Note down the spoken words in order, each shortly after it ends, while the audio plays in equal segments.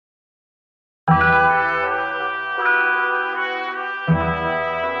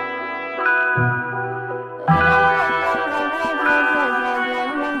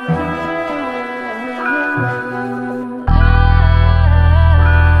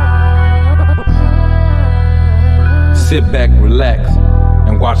sit back, relax,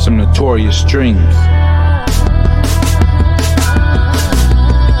 and watch some Notorious streams.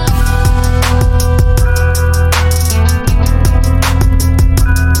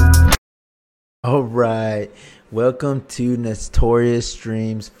 All right, welcome to Notorious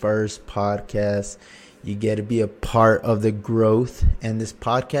Stream's first podcast. You get to be a part of the growth, and this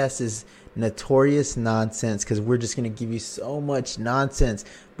podcast is Notorious Nonsense because we're just going to give you so much nonsense,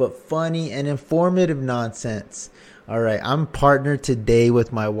 but funny and informative nonsense. All right, I'm partnered today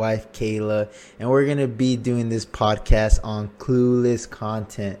with my wife, Kayla, and we're going to be doing this podcast on Clueless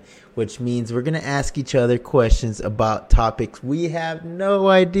content, which means we're going to ask each other questions about topics we have no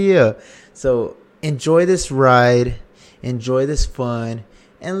idea. So enjoy this ride, enjoy this fun,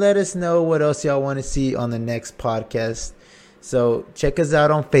 and let us know what else y'all want to see on the next podcast. So check us out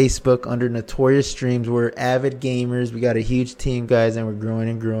on Facebook under Notorious Streams. We're avid gamers. We got a huge team, guys, and we're growing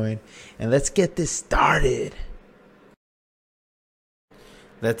and growing. And let's get this started.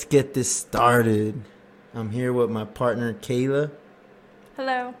 I'm here with my partner, Kayla.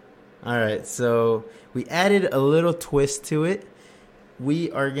 Hello. All right, so we added a little twist to it.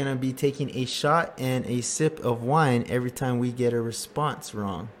 We are going to be taking a shot and a sip of wine every time we get a response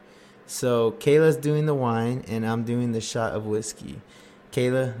wrong. So Kayla's doing the wine and I'm doing the shot of whiskey.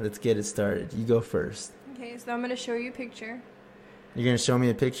 Kayla, let's get it started. You go first. Okay, so I'm going to show you a picture. You're going to show me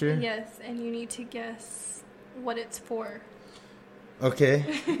a picture? Yes, and you need to guess what it's for. Okay.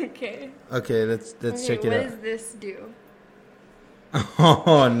 Okay, let's check it out. What does this do?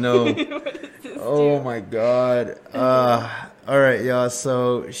 Oh, no. What does this Oh, do? my God. All right, y'all.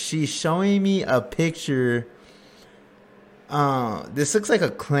 So she's showing me a picture. This looks like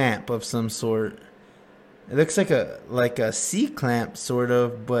a clamp of some sort. It looks like a C-clamp, sort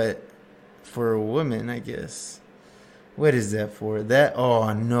of, but for a woman, I guess. What is that for? That,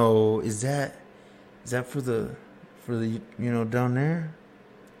 oh, no. Is that for the down there?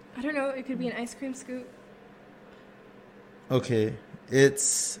 I don't know. It could be an ice cream scoop. Okay,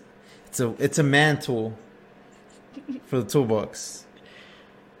 it's a man tool for the toolbox.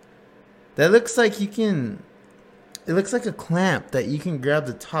 That looks like it looks like a clamp that you can grab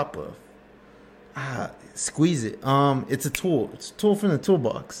the top of. Squeeze it. It's a tool. It's a tool from the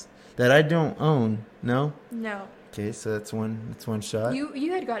toolbox that I don't own. No? No. Okay, so that's one shot.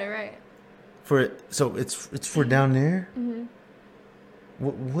 You had got it right. So it's for down there? Mm-hmm.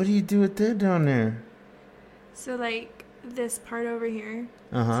 What do you do with that down there? So, like, this part over here.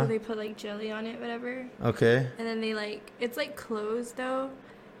 Uh-huh. So they put, like, jelly on it, whatever. Okay. And then they, like, it's, like, closed, though.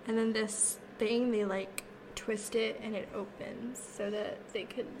 And then this thing, they, like, twist it and it opens so that they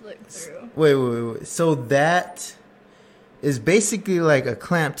could look through. Wait. So that is basically like a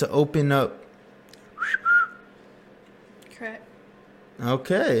clamp to open up. Correct.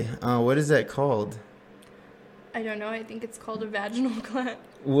 Okay. What is that called? I don't know. I think it's called a vaginal clamp.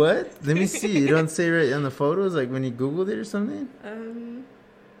 What? Let me see. You don't say right on the photos, like when you Googled it or something?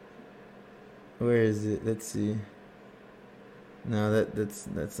 Where is it? Let's see. No, that's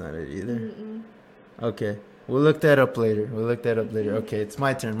not it either. Mm-mm. Okay. We'll look that up later. Okay, it's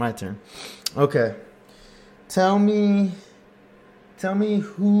my turn. Okay. Tell me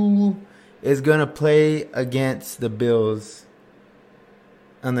who is going to play against the Bills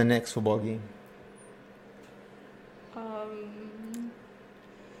on the next football game.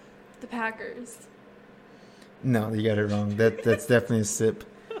 The Packers. No, you got it wrong. That's definitely a sip.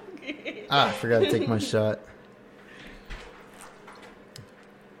 Okay. I forgot to take my shot.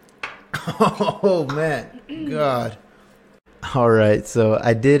 Oh, man. God. All right. So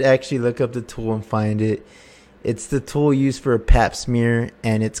I did actually look up the tool and find it. It's the tool used for a pap smear,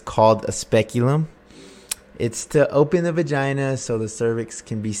 and it's called a speculum. It's to open the vagina so the cervix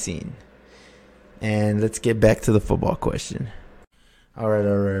can be seen. And let's get back to the football question. All right.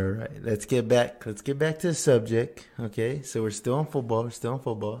 Let's get back to the subject. Okay. So we're still on football.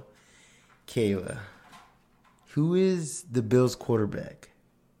 Kayla, who is the Bills quarterback?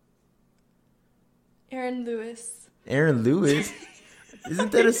 Aaron Lewis. Aaron Lewis?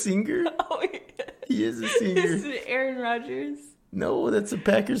 Isn't that a singer? Oh, yeah. He is a singer. Is it Aaron Rodgers? No, that's a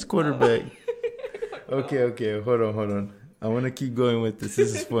Packers quarterback. Okay. Hold on. I want to keep going with this.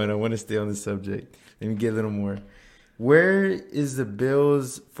 This is fun. I want to stay on the subject. Let me get a little more. Where is the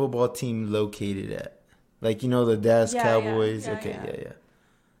Bills football team located at? Like, the Dallas Cowboys? Yeah, okay, yeah.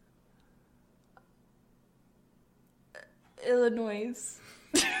 Illinois.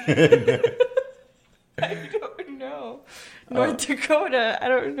 I don't know. North Dakota. I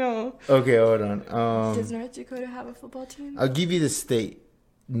don't know. Okay, hold on. Does North Dakota have a football team? I'll give you the state,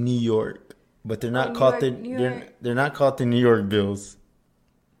 New York, but they're not New called York. they're not called the New York Bills.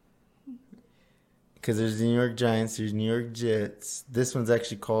 Because there's New York Giants, there's New York Jets. This one's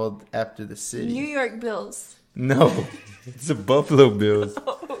actually called after the city. New York Bills. No, it's the Buffalo Bills.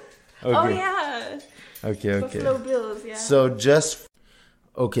 Oh, Okay. oh yeah. Okay. Buffalo Bills, yeah. So just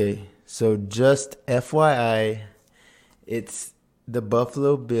FYI, it's the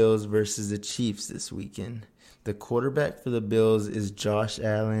Buffalo Bills versus the Chiefs this weekend. The quarterback for the Bills is Josh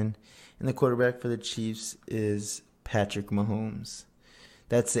Allen, and the quarterback for the Chiefs is Patrick Mahomes.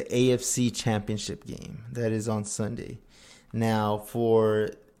 That's the AFC Championship game. That is on Sunday. Now,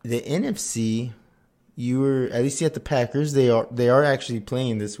 for the NFC, at least you got the Packers. They are actually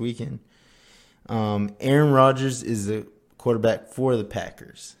playing this weekend. Aaron Rodgers is the quarterback for the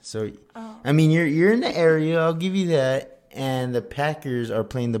Packers. So, I mean, you're in the area. I'll give you that. And the Packers are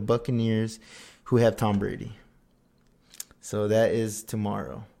playing the Buccaneers, who have Tom Brady. So that is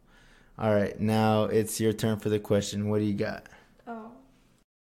tomorrow. All right, now it's your turn for the question. What do you got? Oh.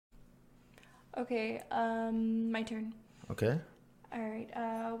 Okay, my turn. Okay. All right.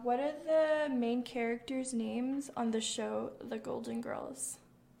 What are the main characters' names on the show The Golden Girls?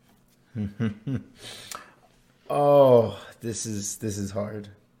 Oh, this is hard.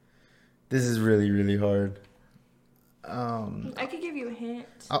 This is really, really hard. I could give you a hint.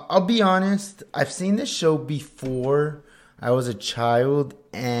 I'll be honest. I've seen this show before. I was a child,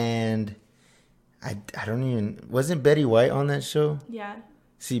 and I don't even... Wasn't Betty White on that show? Yeah.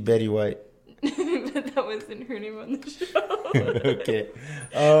 See, Betty White. But that wasn't her name on the show. Okay.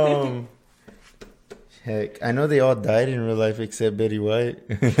 Heck, I know they all died in real life except Betty White.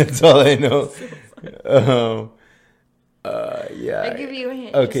 That's all I know. Yeah. I give you a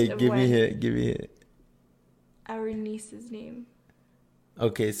hint. Okay, give me a hint. Our niece's name.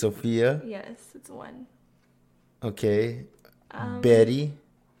 Okay, Sophia. Yes, it's one. Okay. Betty.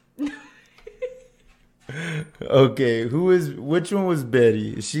 Okay, which one was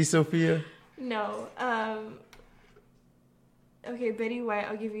Betty? Is she Sophia? No. Okay, Betty White,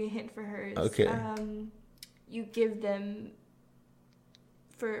 I'll give you a hint for hers. Okay. You give them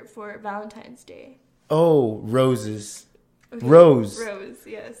for Valentine's Day. Oh, roses. Okay. Rose. Rose,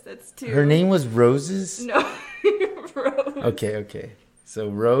 yes, that's two. Her name was Roses? No. Rose. Okay. So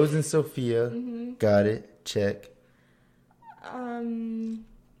Rose and Sophia. Mm-hmm. Got it. Check.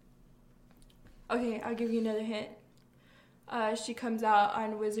 Okay, I'll give you another hint. She comes out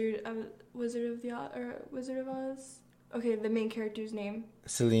on Wizard of Oz. Okay, the main character's name.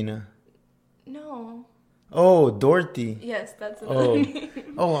 Selena. No. Oh, Dorothy. Yes, that's another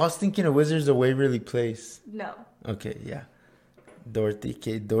name. Oh, I was thinking of Wizards of Waverly Place. No. Okay, yeah. Dorothy.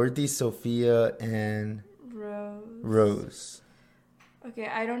 Okay, Dorothy, Sophia, and Rose. Okay,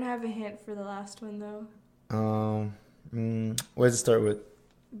 I don't have a hint for the last one though. What does it start with?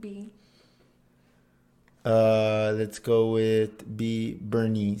 B. Let's go with B.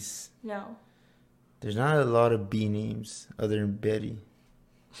 Bernice. No. There's not a lot of B names other than Betty.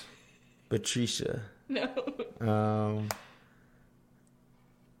 Patricia. No.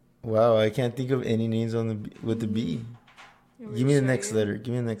 Wow, I can't think of any names with the B. Give me the next letter.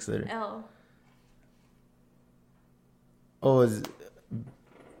 L. Oh,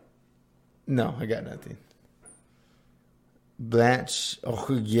 no, I got nothing. Blanche.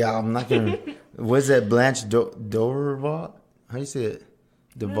 Oh, yeah, I'm not going to... What's that? Blanche Dorvat? How do you say it?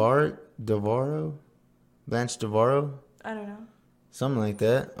 Devaro? Blanche Devaro? I don't know. Something like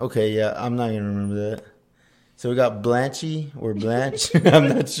that. Okay, yeah, I'm not going to remember that. So we got Blanchy or Blanche. I'm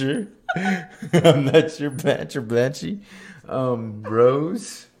not sure. Blanche or Blanchy.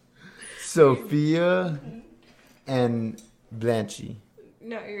 Rose, Sophia, and Blanchy.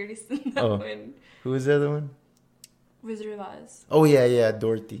 No, you already said that one. Who was the other one? Wizard of Oz. Oh, yeah,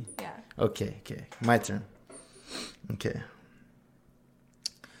 Dorothy. Yeah. Okay. My turn. Okay.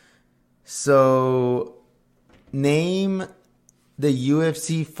 So, name the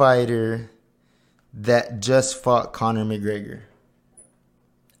UFC fighter that just fought Conor McGregor.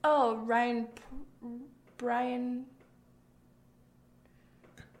 Oh, Brian.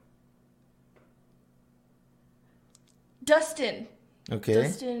 Dustin. Okay.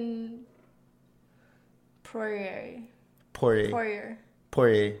 Dustin Poirier.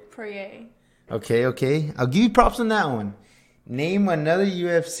 Okay. I'll give you props on that one. Name another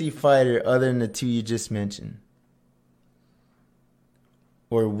UFC fighter other than the two you just mentioned.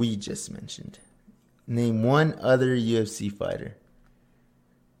 Or we just mentioned. Name one other UFC fighter.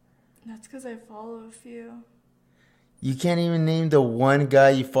 That's because I follow a few. You can't even name the one guy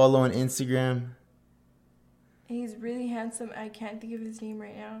you follow on Instagram? And he's really handsome. I can't think of his name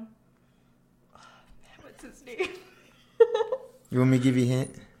right now. Oh, man, what's his name? You want me to give you a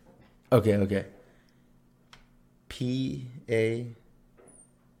hint? Okay.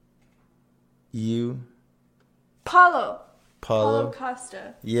 You. Paulo Paulo.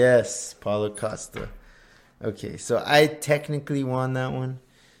 Costa. Yes, Paulo Costa. Okay, so I technically won that one.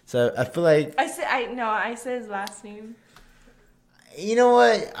 So I feel like I said his last name. you know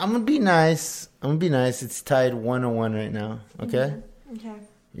what? I'm gonna be nice. It's tied 1-1 right now. Okay. Mm-hmm. Okay.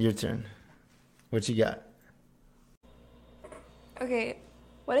 Your turn. What you got? Okay.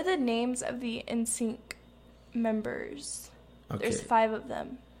 What are the names of the NSYNC members? Okay. There's 5 of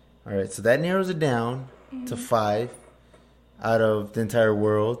them. All right. So that narrows it down to 5 out of the entire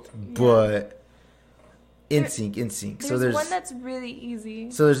world. Yeah. But NSYNC. So there's one that's really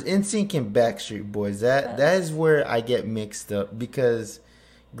easy. So there's NSYNC and Backstreet Boys. That is where I get mixed up because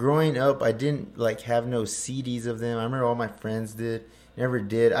growing up I didn't have no CDs of them. I remember all my friends did. Never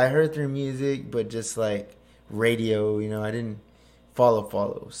did. I heard their music, but just radio. I didn't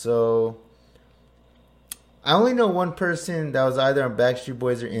follow. So I only know one person that was either on Backstreet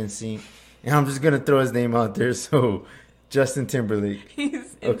Boys or NSYNC, and I'm just gonna throw his name out there. So Justin Timberlake.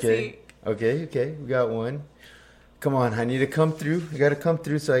 He's okay. NSYNC. Okay, we got one. Come on, I need to come through. I got to come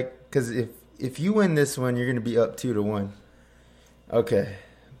through because if you win this one, you're going to be up 2-1. Okay,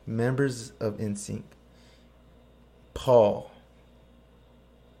 members of NSYNC. Paul.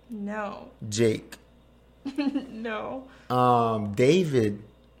 No. Jake. No. David.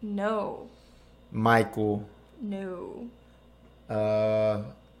 No. Michael. No.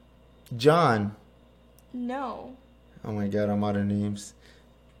 John. No. Oh my God, I'm out of names.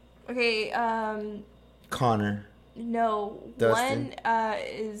 Okay, Connor. No. Dustin. One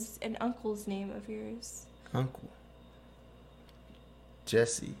is an uncle's name of yours. Uncle.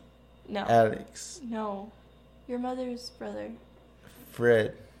 Jesse. No. Alex. No. Your mother's brother.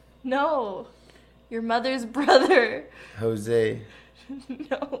 Fred. No. Your mother's brother. Jose.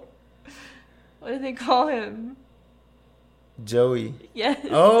 No. What do they call him? Joey. Yes.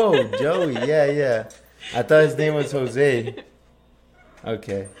 Oh, Joey. Yeah. I thought his name was Jose.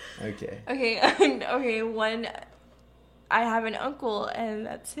 Okay. Okay, one, I have an uncle, and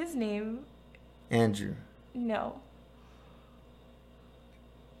that's his name. Andrew. No.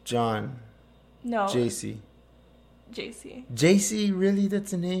 John. No. JC. JC, really?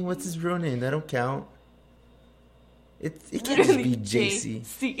 That's a name? What's his real name? That don't count. It can't just be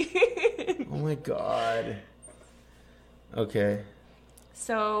JC. Oh my God. Okay.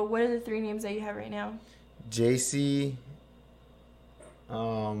 So, what are the 3 names that you have right now? JC,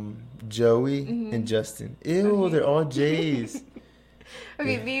 Joey, and Justin. Ew, okay. They're all J's.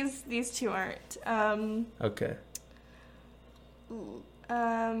 Okay, yeah. These 2 aren't. Okay.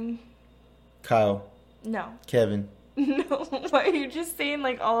 Kyle. No. Kevin. No, why are you just saying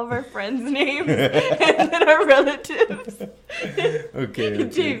all of our friends' names and then our relatives? Okay.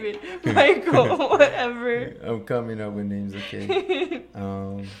 David, Michael, whatever. I'm coming up with names, okay.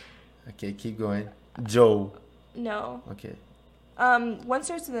 Okay, keep going. Joe. No. Okay. One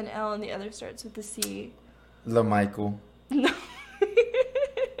starts with an L and the other starts with a C. LaMichael. No.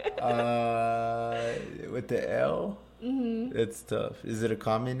 With the L? Mm-hmm. That's tough. Is it a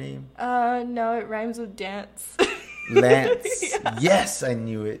common name? No, it rhymes with dance. Lance. Yeah. Yes, I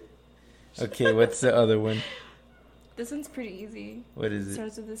knew it. Okay, what's the other one? This one's pretty easy. What is it?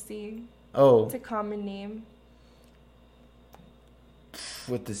 Starts with a C. Oh. It's a common name.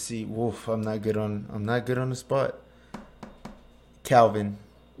 With the C. Woof, I'm not good on the spot. Calvin.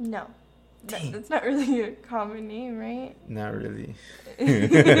 No. That's not really a common name, right? Not really. A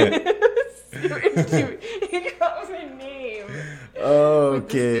common name. Oh,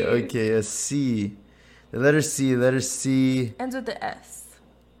 okay. A C. The letter C. Ends with the S.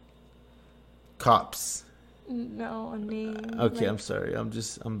 Cops. No, a name. Okay, I'm sorry. I'm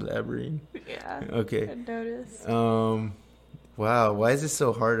blabbering. Yeah. Okay. I noticed. Wow, why is it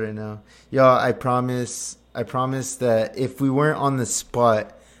so hard right now? Y'all, I promise that if we weren't on the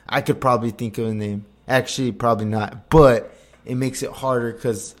spot, I could probably think of a name. Actually, probably not. But it makes it harder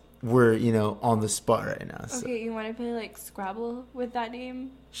because we're, on the spot right now. So. Okay, you want to play Scrabble with that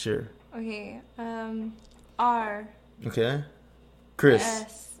name? Sure. Okay. R. Okay. Chris.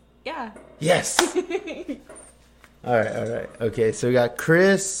 S. Yeah. Yes. All right. Okay, so we got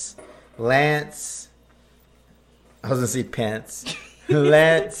Chris, Lance. I was gonna say pants.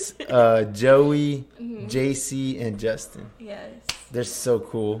 Lance, Joey, JC, and Justin. Yes. They're so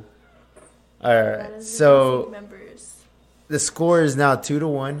cool. All right, so the score is now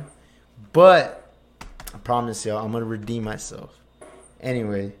 2-1, but I promise y'all I'm gonna redeem myself.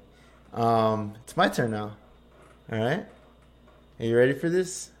 Anyway, it's my turn now. All right, are you ready for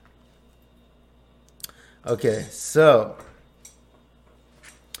this? Okay, so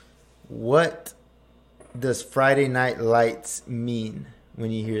what does Friday Night Lights mean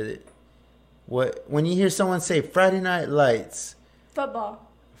when you hear it? What when you hear someone say Friday Night Lights? Football.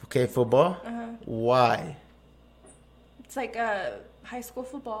 Okay, football. Uh-huh. Why? It's like high school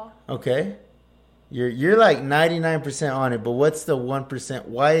football. Okay, you're like 99% on it, but what's the 1%?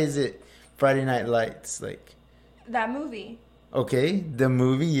 Why is it Friday Night Lights? Like that movie. Okay, the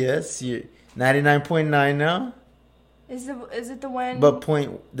movie. Yes, you're 99.9 now. Is it the one? But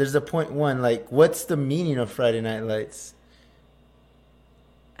there's a point one. Like, what's the meaning of Friday Night Lights?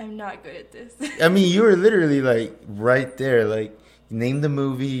 I'm not good at this. I mean, you were literally like right there. Like, name the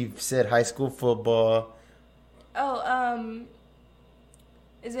movie. Said high school football. Oh,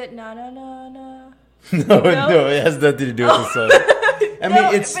 is it na na na na? No, it has nothing to do with the song. I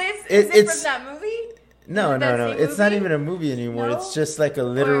mean, is it from that movie? No. It's not even a movie anymore. No? It's just like a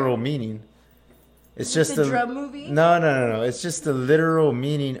literal meaning. It's just a drum movie. No. It's just the literal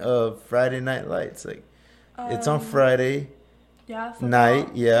meaning of Friday Night Lights. Like, it's on Friday. Yeah. Night.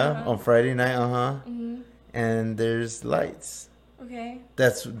 Yeah, Uh-huh. on Friday night. Mm-hmm. And there's lights. Okay.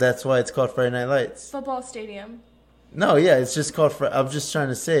 That's why it's called Friday Night Lights. Football stadium. No, yeah, it's just called. I'm just trying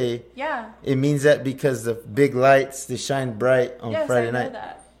to say. Yeah. It means that because the big lights they shine bright on Friday night. Yes, I know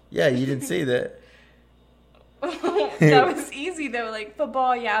that. Yeah, you didn't say that. That was easy though. Like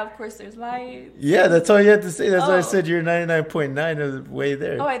football, yeah, of course there's lights. Yeah, that's all you had to say. That's why I Oh. said you're 99.9 of the way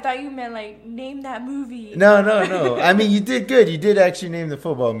there. Oh, I thought you meant like name that movie. No. I mean, you did good. You did actually name the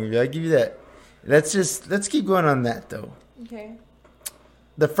football movie. I'll give you that. Let's keep going on that though. Okay.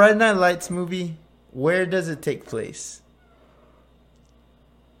 The Friday Night Lights movie, where does it take place?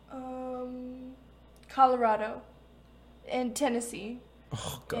 Colorado and Tennessee.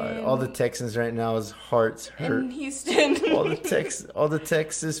 Oh God! All the Texans right now, his hearts hurt. And Houston. all the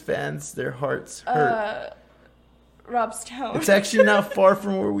Texas fans, their hearts hurt. Robstown. It's actually not far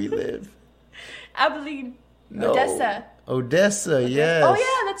from where we live. Abilene. No. Odessa, yes. Oh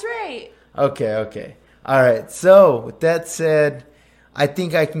yeah, that's right. Okay. All right. So with that said, I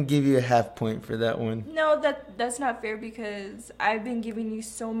think I can give you a half point for that one. No, that's not fair because I've been giving you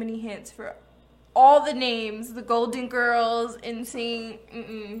so many hints for all the names, the Golden Girls,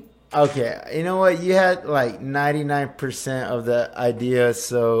 NSYNC. Okay, you know what? You had like 99% of the idea,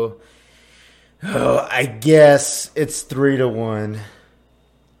 so I guess it's 3-1.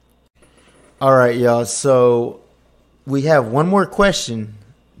 All right, y'all. So we have one more question.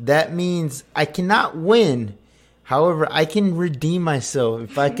 That means I cannot win. However, I can redeem myself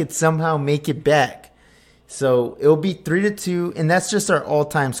if I could somehow make it back. So it'll be 3-2, and that's just our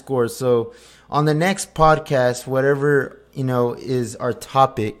all-time score. So on the next podcast, whatever, is our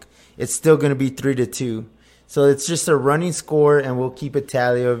topic, it's still going to be 3-2. So it's just a running score, and we'll keep a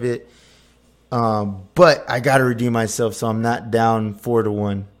tally of it. But I got to redeem myself, so I'm not down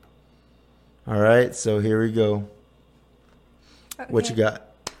 4-1. All right, so here we go. Okay. What you got?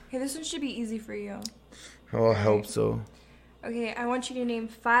 Okay, this one should be easy for you. Oh, I hope so. Okay, I want you to name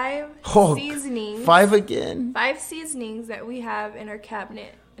 5 seasonings. 5 again? 5 seasonings that we have in our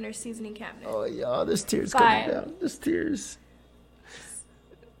cabinet, in our seasoning cabinet. Oh, yeah, there's tears 5. coming down. There's tears.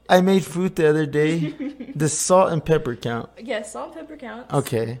 I made food the other day. Does salt and pepper count? Yes, salt and pepper counts.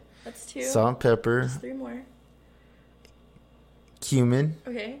 Okay. That's 2. Salt and pepper. That's 3 more. Cumin.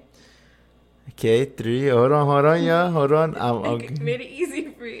 Okay. Okay, 3. Hold on, yeah. Hold on. I made it easy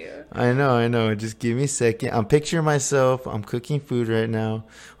for you. I know. Just give me a second. I'm picturing myself. I'm cooking food right now.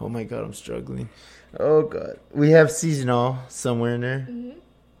 Oh, my God. I'm struggling. Oh, God. We have seasonal somewhere in there. Mm-hmm.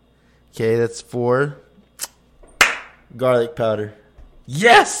 Okay, that's 4. Garlic powder.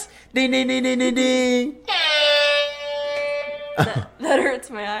 Yes! Ding, ding, ding, ding, ding, ding. That hurts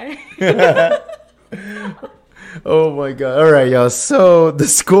my eye. Oh my God. All right, y'all. So the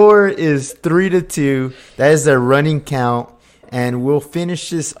score is 3-2. That is the running count. And we'll finish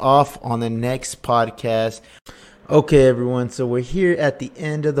this off on the next podcast. Okay, everyone. So we're here at the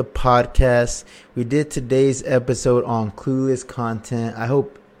end of the podcast. We did today's episode on Clueless content. I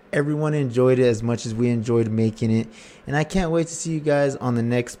hope everyone enjoyed it as much as we enjoyed making it. And I can't wait to see you guys on the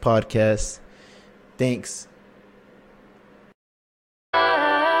next podcast. Thanks.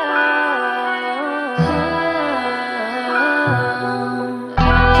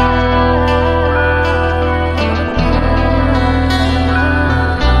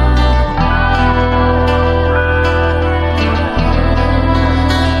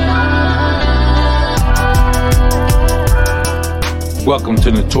 Welcome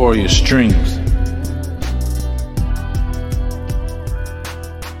to Notorious Streams.